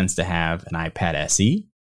makes sense to have an iPad SE.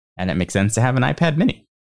 And it makes sense to have an iPad Mini.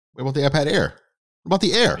 What about the iPad Air? What about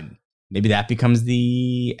the Air? Maybe that becomes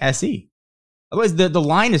the SE. Otherwise, the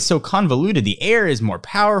line is so convoluted. The Air is more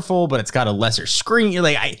powerful, but it's got a lesser screen. You're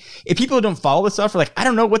like, if people who don't follow this stuff are like, I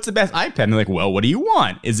don't know, what's the best iPad? And they're like, well, what do you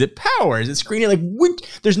want? Is it power? Is it screen? You're like,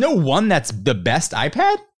 there's no one that's the best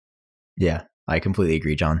iPad? Yeah, I completely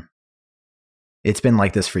agree, John. It's been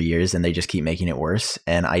like this for years, and they just keep making it worse.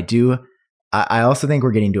 And I also think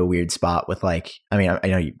we're getting to a weird spot with I know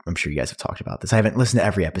I'm sure you guys have talked about this. I haven't listened to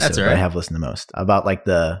every episode, but I have listened to most about like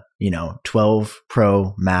the, 12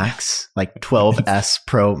 Pro Max, like 12S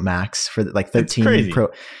Pro Max for like 13 Pro,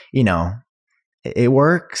 it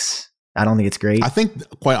works. I don't think it's great. I think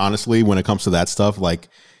quite honestly, when it comes to that stuff, like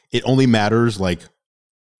it only matters like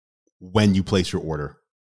when you place your order.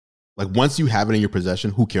 Like once you have it in your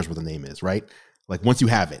possession, who cares what the name is, right? Like once you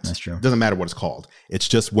have it, that's true. It doesn't matter what it's called. It's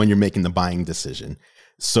just when you're making the buying decision.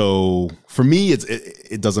 So for me,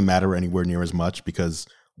 it doesn't matter anywhere near as much, because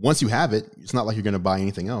once you have it, it's not like you're going to buy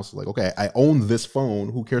anything else. Like, okay, I own this phone.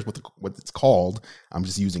 Who cares what it's called? I'm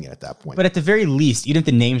just using it at that point. But at the very least, even if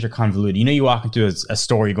the names are convoluted, you walk into a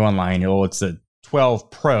store, you go online, it's a 12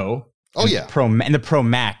 Pro. Oh yeah, and the Pro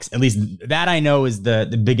Max. At least that I know is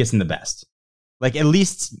the biggest and the best. Like, at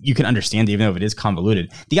least you can understand it, even though it is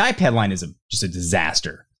convoluted. The iPad line is just a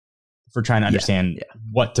disaster for trying to understand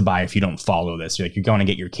what to buy if you don't follow this. You're going to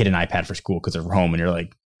get your kid an iPad for school because they're home, and you're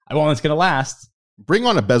like, I want it's going to last. Bring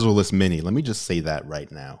on a bezel-less Mini. Let me just say that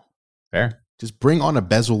right now. Fair. Just bring on a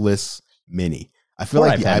bezel-less Mini. I feel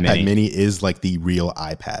like the iPad Mini is like the real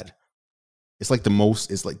iPad. It's like the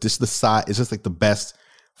most, it's like just the size, it's just like the best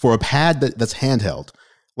for a pad that's handheld.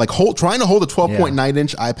 Like trying to hold a 12.9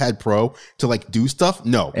 inch iPad Pro to like do stuff.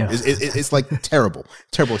 No, it's like terrible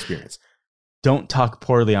experience. Don't talk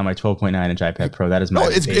poorly on my 12.9 inch iPad Pro. That is my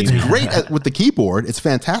it's great with the keyboard. It's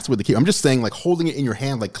fantastic with the keyboard. I'm just saying, like holding it in your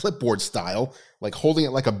hand, like clipboard style, like holding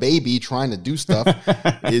it like a baby trying to do stuff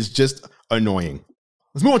is just annoying.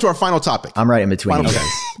 Let's move on to our final topic. I'm right in between you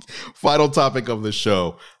guys. Final topic of the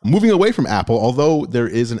show. Moving away from Apple, although there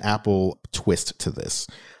is an Apple twist to this.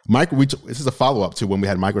 This is a follow-up to when we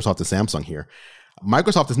had Microsoft and Samsung here.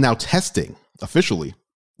 Microsoft is now testing officially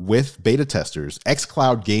with beta testers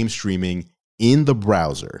xCloud game streaming in the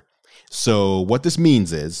browser. So what this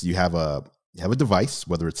means is you have a device,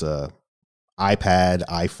 whether it's a iPad,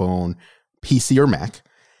 iPhone, PC, or Mac,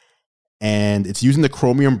 and it's using the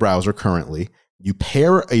Chromium browser currently. You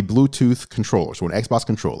pair a Bluetooth controller, so an Xbox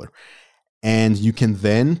controller, and you can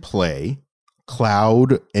then play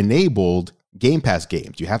cloud-enabled Game Pass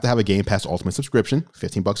games. You have to have a Game Pass Ultimate subscription,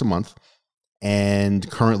 $15 a month, and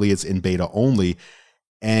currently it's in beta only.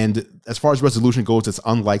 And as far as resolution goes, it's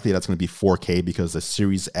unlikely that's going to be 4K because the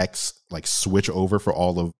Series X switch over for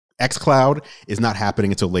all of xCloud is not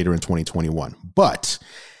happening until later in 2021. But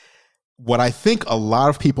what I think a lot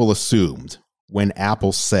of people assumed when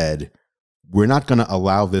Apple said, we're not going to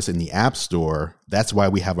allow this in the App Store, that's why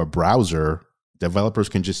we have a browser, developers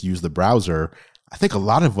can just use the browser. I think a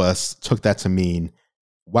lot of us took that to mean,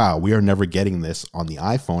 wow, we are never getting this on the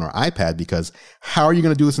iPhone or iPad because how are you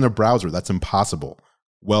going to do this in a browser? That's impossible.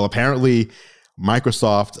 Well, apparently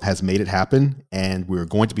Microsoft has made it happen, and we're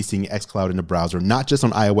going to be seeing xCloud in the browser, not just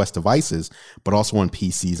on iOS devices, but also on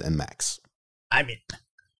PCs and Macs. I mean,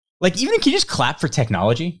 even can you just clap for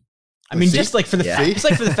technology? I mean, just for the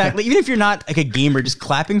just for the fact, even if you're not a gamer, just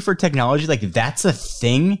clapping for technology, that's a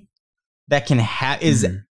thing that can is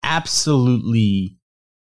absolutely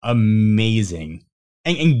amazing.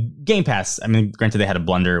 And Game Pass, I mean, granted, they had a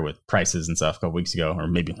blunder with prices and stuff a couple weeks ago, or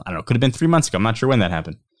maybe, I don't know, could have been 3 months ago. I'm not sure when that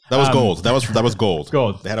happened. That was gold. That was gold.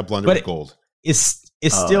 Gold. They had a blunder with gold. It's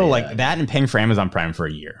still that, and paying for Amazon Prime for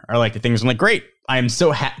a year are the things I'm great. I am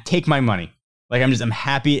so take my money. I'm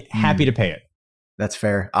happy to pay it. That's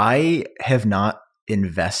fair. I have not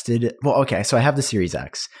invested. Well, okay, so I have the Series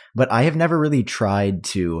X, but I have never really tried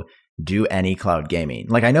to do any cloud gaming.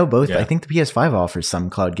 I know both. Yeah. I think the PS5 offers some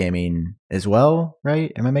cloud gaming as well,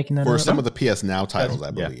 right? Am I making that for up? some of the PS Now titles,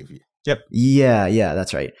 I believe. Yep. Yeah,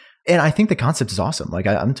 that's right. And I think the concept is awesome.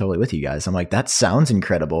 I'm totally with you guys. I'm that sounds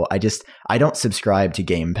incredible. I don't subscribe to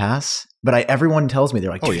Game Pass, but everyone tells me,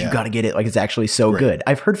 they're dude, you got to get it. It's actually so good.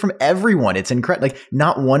 I've heard from everyone. It's incredible.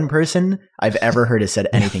 Not one person I've ever heard has said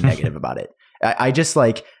anything negative about it. I just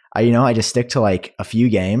I just stick to a few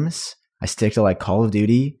games. I stick to Call of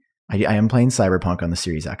Duty. I am playing Cyberpunk on the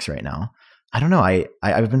Series X right now. I don't know.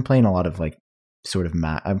 I've been playing a lot of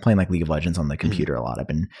I'm playing League of Legends on the computer a lot. I've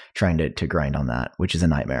been trying to grind on that, which is a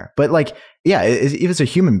nightmare. But if it's a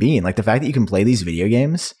human being, the fact that you can play these video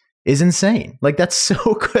games is insane. That's so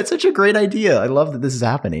good. It's such a great idea. I love that this is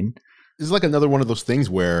happening. It's another one of those things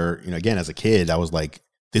where, again, as a kid, I was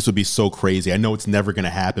this would be so crazy. I know it's never going to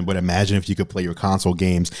happen, but imagine if you could play your console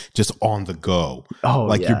games just on the go.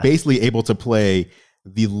 Oh, you're basically able to play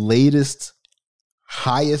the latest,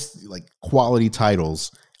 highest quality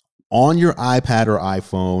titles on your iPad or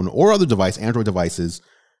iPhone or other device, Android devices,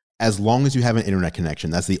 as long as you have an internet connection.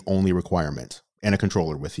 That's the only requirement, and a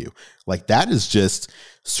controller with you. That is just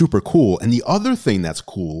super cool. And the other thing that's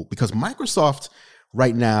cool, because Microsoft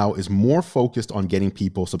right now is more focused on getting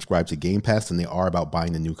people subscribed to Game Pass than they are about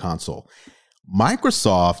buying the new console.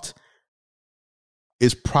 Microsoft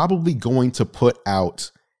is probably going to put out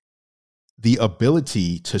the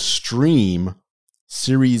ability to stream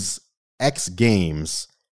Series X games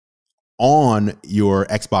on your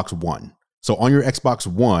Xbox One. So on your Xbox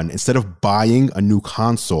One, instead of buying a new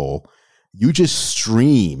console, you just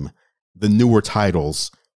stream the newer titles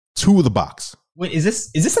to the box. Wait, is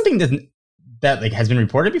this something that has been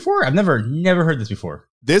reported before? I've never heard this before.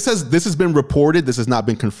 This has been reported. This has not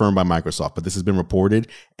been confirmed by Microsoft, but this has been reported.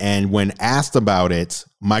 And when asked about it,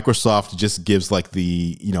 Microsoft just gives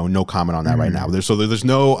the no comment on that right now. There's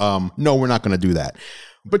no no, we're not going to do that.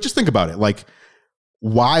 But just think about it.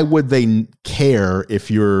 Why would they care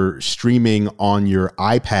if you're streaming on your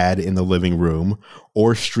iPad in the living room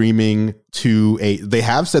or streaming to they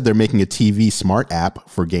have said they're making a TV smart app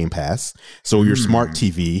for Game Pass. So your smart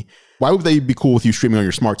TV. Why would they be cool with you streaming on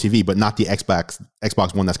your smart TV, but not the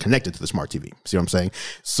Xbox One that's connected to the smart TV? See what I'm saying?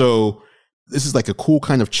 So this is a cool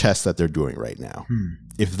kind of chess that they're doing right now.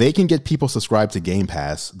 If they can get people subscribed to Game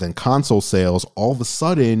Pass, then console sales all of a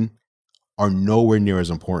sudden are nowhere near as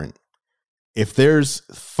important. If there's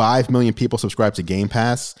 5 million people subscribed to Game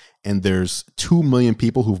Pass and there's 2 million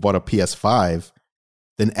people who've bought a PS5,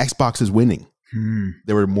 then Xbox is winning.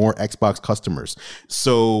 There were more Xbox customers.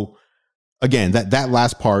 So again, that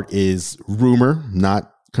last part is rumor,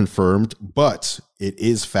 not confirmed, but it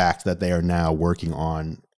is fact that they are now working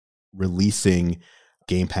on releasing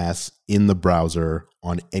Game Pass in the browser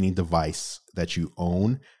on any device that you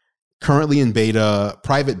own. Currently in beta,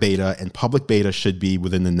 private beta, and public beta should be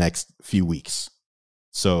within the next few weeks.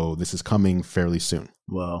 So this is coming fairly soon.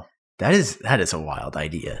 Whoa. That is a wild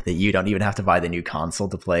idea that you don't even have to buy the new console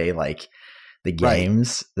to play the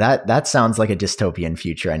games. Right. That sounds like a dystopian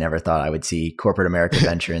future I never thought I would see corporate America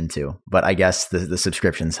venture into. But I guess the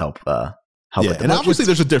subscriptions help with and obviously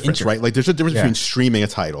there's a difference, right? There's a difference between streaming a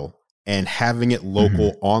title and having it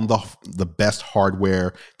local on the best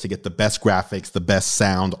hardware to get the best graphics, the best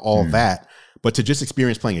sound, all that. But to just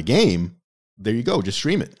experience playing a game, there you go. Just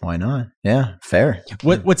stream it. Why not? Yeah, fair.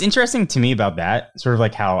 What's interesting to me about that, sort of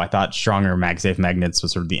like how I thought stronger MagSafe magnets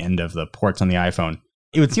was sort of the end of the ports on the iPhone.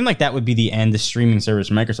 It would seem like that would be the end. The streaming service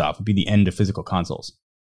from Microsoft would be the end of physical consoles.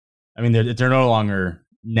 I mean, they're no longer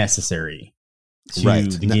necessary to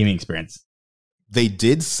the gaming experience. They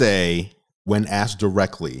did say, when asked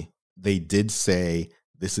directly, they did say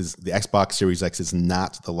this is the Xbox Series X is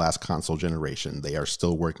not the last console generation. They are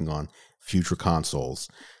still working on future consoles.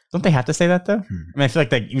 Don't they have to say that though? I mean, I feel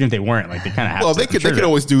like even if they weren't, like they kind of have. Well, to. they could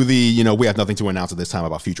always do the we have nothing to announce at this time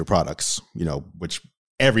about future products, which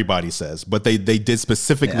everybody says, but they did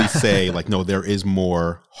specifically say like, no, there is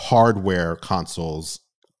more hardware consoles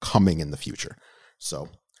coming in the future. So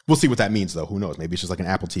we'll see what that means though. Who knows? Maybe it's just like an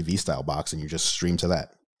Apple TV style box and you just stream to that.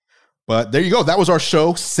 But there you go. That was our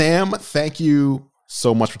show. Sam, thank you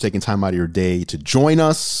so much for taking time out of your day to join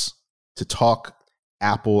us to talk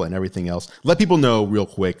Apple and everything else. Let people know real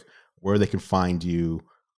quick where they can find you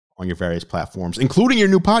on your various platforms, including your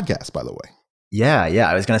new podcast, by the way. Yeah.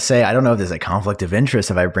 I was going to say, I don't know if there's a conflict of interest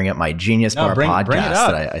if I bring up my Genius Bar podcast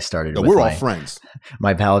that I started with. We're all friends.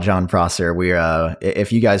 My pal, John Prosser. We're,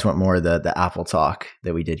 if you guys want more of the Apple talk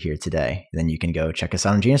that we did here today, then you can go check us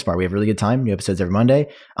out on Genius Bar. We have a really good time. New episodes every Monday.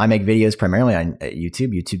 I make videos primarily on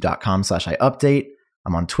YouTube, youtube.com/iupdate.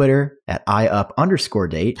 I'm on Twitter at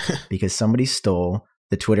 @iup_date because somebody stole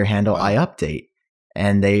the Twitter handle iupdate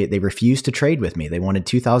and they refused to trade with me. They wanted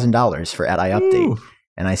 $2,000 for @iupdate. Ooh.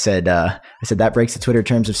 And I said that breaks the Twitter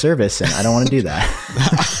terms of service, and I don't want to do that.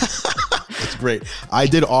 That's great. I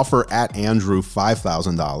did offer @Andrew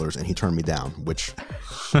 $5,000, and he turned me down, which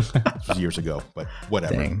was years ago. But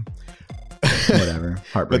whatever. Dang. Whatever.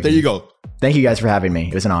 Heartbreaking. But there you go. Thank you guys for having me.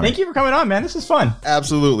 It was an honor. Thank you for coming on, man. This was fun.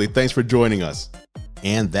 Absolutely. Thanks for joining us.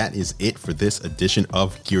 And that is it for this edition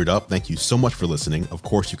of Geared Up. Thank you so much for listening. Of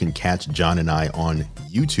course, you can catch John and I on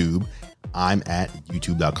YouTube. I'm at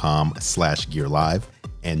youtube.com/GearLive.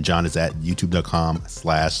 And John is at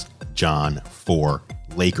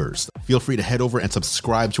youtube.com/John4Lakers. Feel free to head over and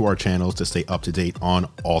subscribe to our channels to stay up to date on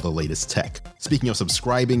all the latest tech. Speaking of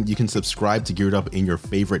subscribing, you can subscribe to Geared Up in your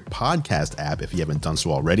favorite podcast app if you haven't done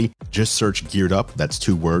so already. Just search Geared Up, that's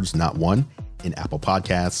 2 words, not one, in Apple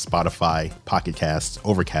Podcasts, Spotify, Pocket Casts,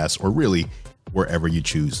 Overcast, or really wherever you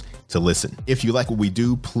choose to listen. If you like what we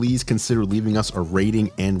do, please consider leaving us a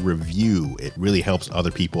rating and review. It really helps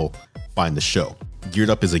other people find the show.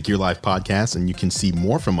 Geared Up is a Gear Live podcast, and you can see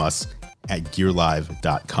more from us at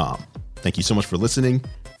gearlive.com. Thank you so much for listening.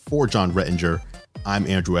 For John Rettinger, I'm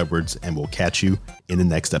Andrew Edwards, and we'll catch you in the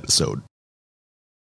next episode.